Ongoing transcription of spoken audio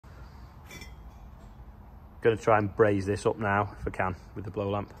Going to try and braze this up now if I can with the blow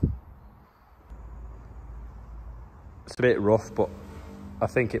lamp. It's a bit rough, but I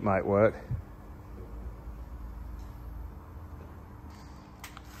think it might work.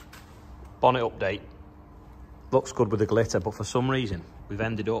 Bonnet update. Looks good with the glitter, but for some reason we've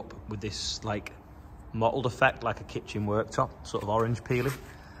ended up with this like mottled effect, like a kitchen worktop, sort of orange peeling.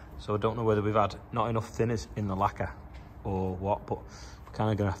 So I don't know whether we've had not enough thinners in the lacquer or what, but we're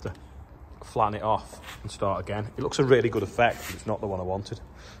kind of going to have to flatten it off and start again. It looks a really good effect, but it's not the one I wanted.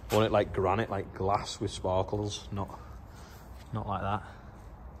 I want it like granite, like glass with sparkles, not like that.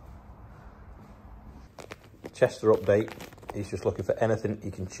 Chester update. He's just looking for anything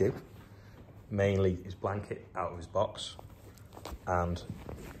he can chew. Mainly his blanket out of his box and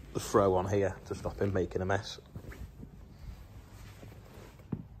the throw on here to stop him making a mess.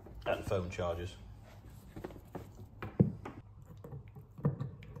 And phone chargers.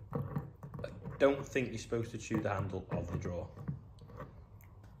 I don't think you're supposed to chew the handle of the drawer.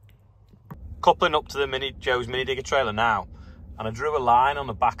 Coupling up to the Joe's mini digger trailer now, and I drew a line on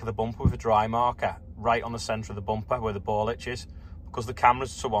the back of the bumper with a dry marker right on the centre of the bumper where the ball itch is. Because the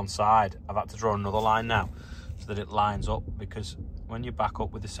camera's to one side, I've had to draw another line now so that it lines up, because when you back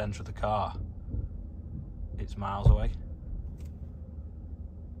up with the centre of the car, it's miles away.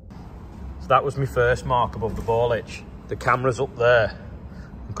 So that was my first mark above the ball itch. The camera's up there.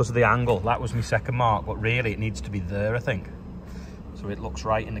 Because of the angle, that was my second mark, but really it needs to be there, I think. So it looks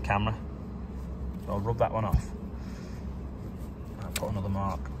right in the camera. So I'll rub that one off. And I'll put another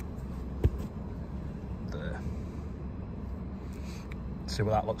mark there. See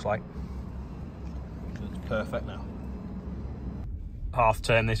what that looks like. It's perfect now. Half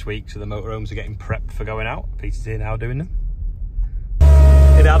term this week, so the motorhomes are getting prepped for going out. Peter's here now doing them.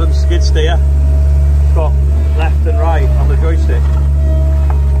 In Adam's skid steer, got left and right on the joystick,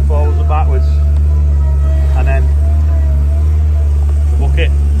 forwards and backwards, and then the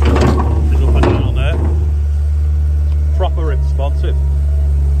bucket is up and down on there. Proper responsive.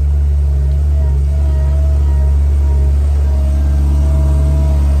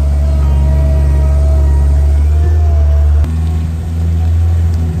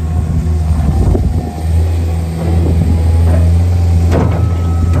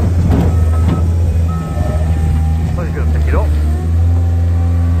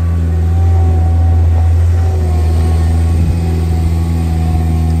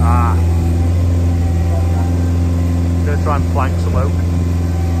 Try and plank some oak.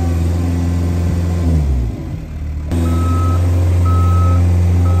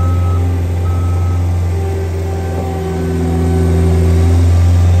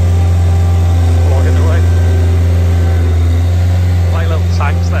 Logging away. Like little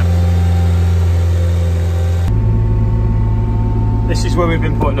tanks then. This is where we've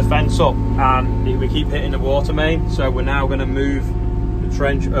been putting the fence up, and we keep hitting the water main, so we're now going to move the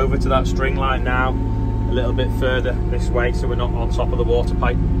trench over to that string line now, a little bit further this way, so we're not on top of the water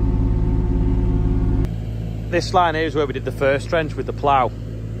pipe. This line here is where we did the first trench with the plough,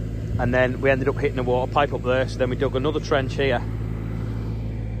 and then we ended up hitting the water pipe up there, so then we dug another trench here,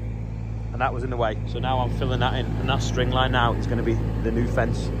 and that was in the way. So now I'm filling that in, and that string line now is going to be the new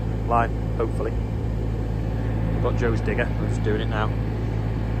fence line, hopefully. I've got Joe's digger, we're just doing it now.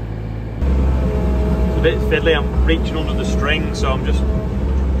 It's a bit fiddly, I'm reaching under the string, so I'm just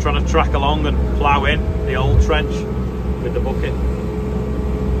trying to track along and plough in the old trench with the bucket.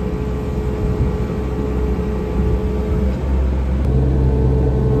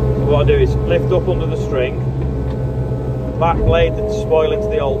 So what I do is lift up under the string, back blade the spoil into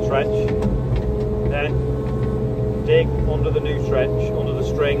the old trench, then dig under the new trench, under the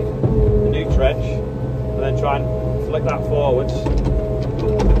string, the new trench, and then try and flick that forwards,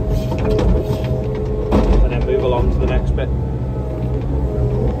 and then move along to the next bit.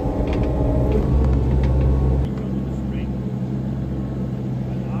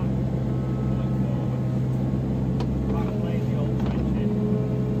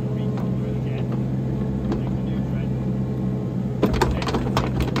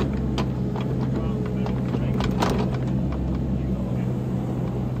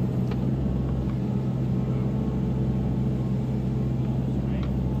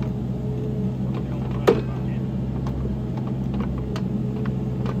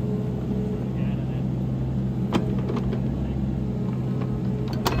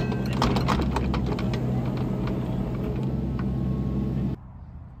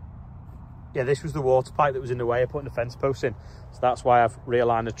 Yeah, this was the water pipe that was in the way of putting the fence post in, so that's why I've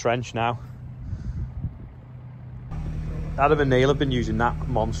realigned the trench now. Adam and Neil have been using that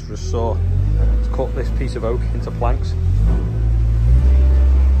monstrous saw to cut this piece of oak into planks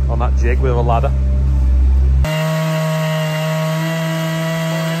on that jig with a ladder.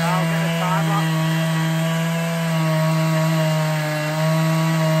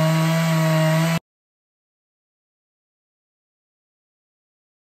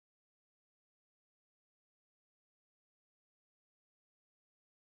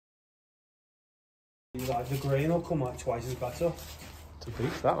 like the green will come out twice as better. It's a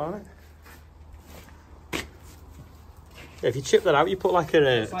beast, that, isn't it? Yeah, if you chip that out, you put like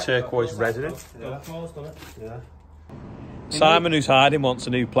a turquoise resin in. Yeah. Simon, who's hiding, wants a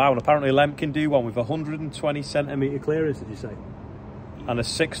new plough, and apparently Lem can do one with 120 centimetre clearance, did you say? And a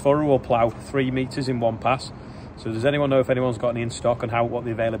 6-furrow will plough 3 metres in one pass. So does anyone know if anyone's got any in stock and what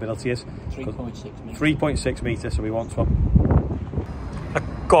the availability is? 3.6 metres. 3.6 metres, so he wants one.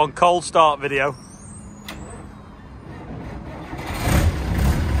 Go on, cold start video.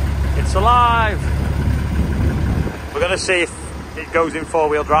 It's alive! We're going to see if it goes in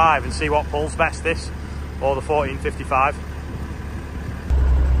 4-wheel drive and see what pulls best, this or the 1455.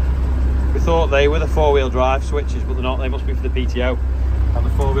 We thought they were the 4-wheel drive switches, but they're not. They must be for the PTO. And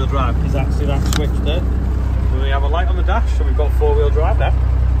the 4-wheel drive is actually that switch there. We have a light on the dash, so we've got 4-wheel drive now.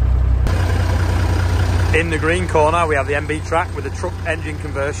 In the green corner, we have the MBTRAC with a truck engine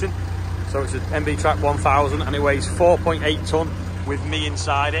conversion. So it's an MBTRAC 1000 and it weighs 4.8 tonne with me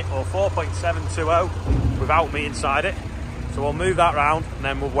inside it, or 4.720 without me inside it. So we'll move that round and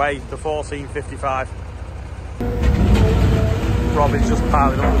then we'll weigh the 1455. Rob is just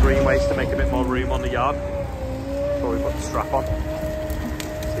piling up the green waste to make a bit more room on the yard before we put the strap on.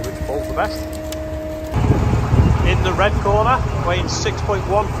 See which pulls the best. In the red corner, weighing 6.14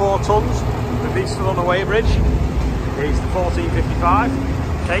 tonnes, with me still on the weight bridge, is the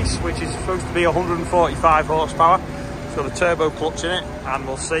 1455 case, which is supposed to be 145 horsepower. It's got a turbo clutch in it, and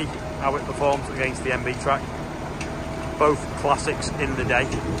we'll see how it performs against the MBTRAC. Both classics in the day.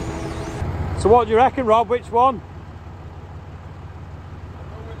 So what do you reckon, Rob? Which one?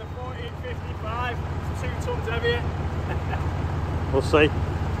 I'll go with the 1455. It's 2 tonnes heavier. We'll see.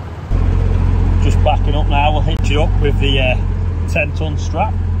 Just backing up now, we'll hitch it up with the 10-tonne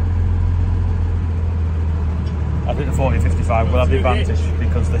strap. I think the 1455 will have the advantage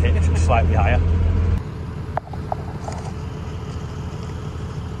because the hitch is slightly higher.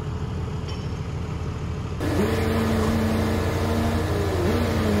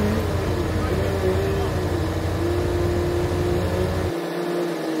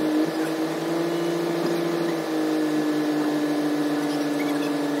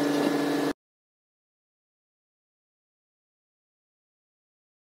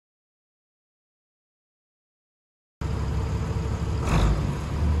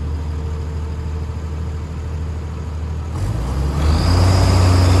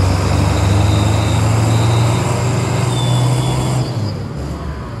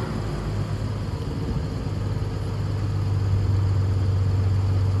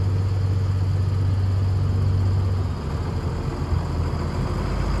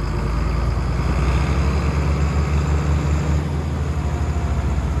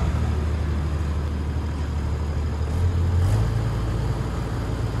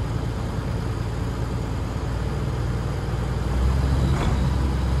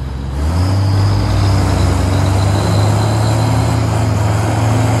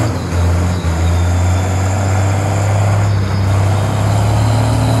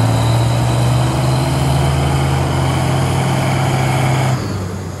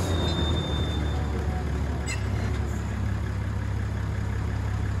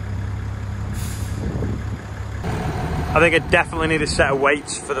 I think I definitely need a set of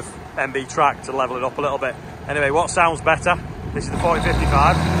weights for the MBTRAC to level it up a little bit. Anyway, what sounds better? This is the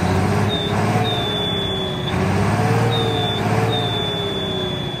 1455.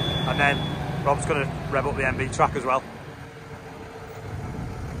 And then Rob's going to rev up the MBTRAC as well.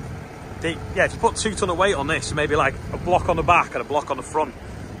 Yeah, if you put 2 tonne of weight on this, maybe like a block on the back and a block on the front,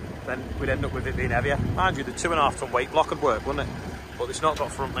 then we'd end up with it being heavier. Mind you, the 2.5 tonne weight block would work, wouldn't it? But it's not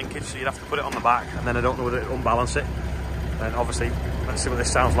got front linkage, so you'd have to put it on the back, and then I don't know whether it'd unbalance it. And obviously, let's see what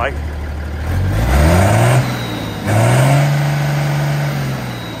this sounds like.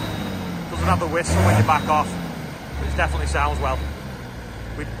 Doesn't have the whistle when you back off, but it definitely sounds well.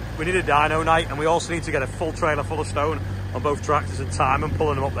 We need a dyno night, and we also need to get a full trailer full of stone on both tractors and time and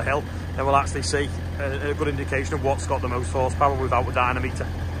pulling them up the hill. Then we'll actually see a good indication of what's got the most horsepower without a dynameter.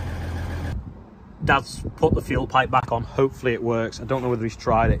 Dad's put the fuel pipe back on. Hopefully it works. I don't know whether he's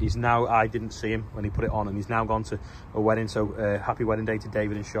tried it. I didn't see him when he put it on, and he's now gone to a wedding. So happy wedding day to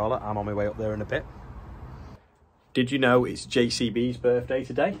David and Charlotte. I'm on my way up there in a bit. Did you know it's JCB's birthday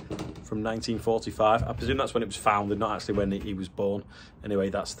today? From 1945. I presume that's when it was founded, not actually when he was born. Anyway,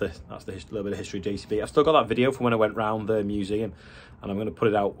 that's the little bit of history of JCB. I've still got that video from when I went round the museum, and I'm going to put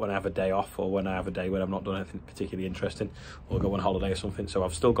it out when I have a day off, or when I have a day when I've not done anything particularly interesting, or go on holiday or something. So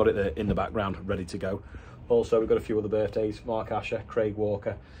I've still got it there in the background, ready to go. Also, we've got a few other birthdays. Mark Asher, Craig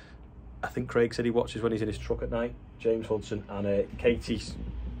Walker. I think Craig said he watches when he's in his truck at night. James Hudson, and Katie,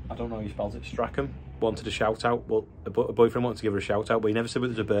 I don't know how he spells it, Strachan. wanted a shout out. Well, a boyfriend wanted to give her a shout out, but he never said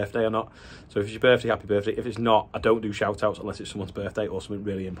whether it was a birthday or not. So if it's your birthday, happy birthday. If it's not, I don't do shout outs unless it's someone's birthday or something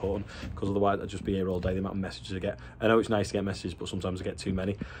really important, because otherwise I'd just be here all day, the amount of messages I get. I know it's nice to get messages, but sometimes I get too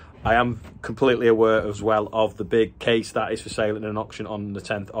many. I am completely aware as well of the big case that is for sale in an auction on the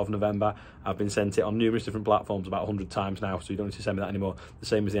 10th of November. I've been sent it on numerous different platforms about 100 times now, so you don't need to send me that anymore. The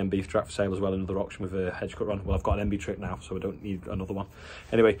same as the MBTRAC for sale as well, another auction with a hedge cut on. Well, I've got an MBTRAC now, so I don't need another one.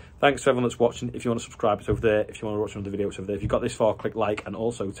 Anyway, thanks to everyone that's watching. If you want to subscribe, it's over there. If you want to watch another video, it's over there. If you got this far, click like, and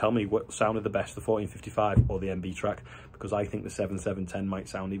also tell me what sounded the best, the 1455 or the MBTRAC, because I think the 7710 might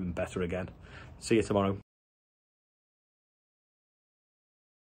sound even better again. See you tomorrow.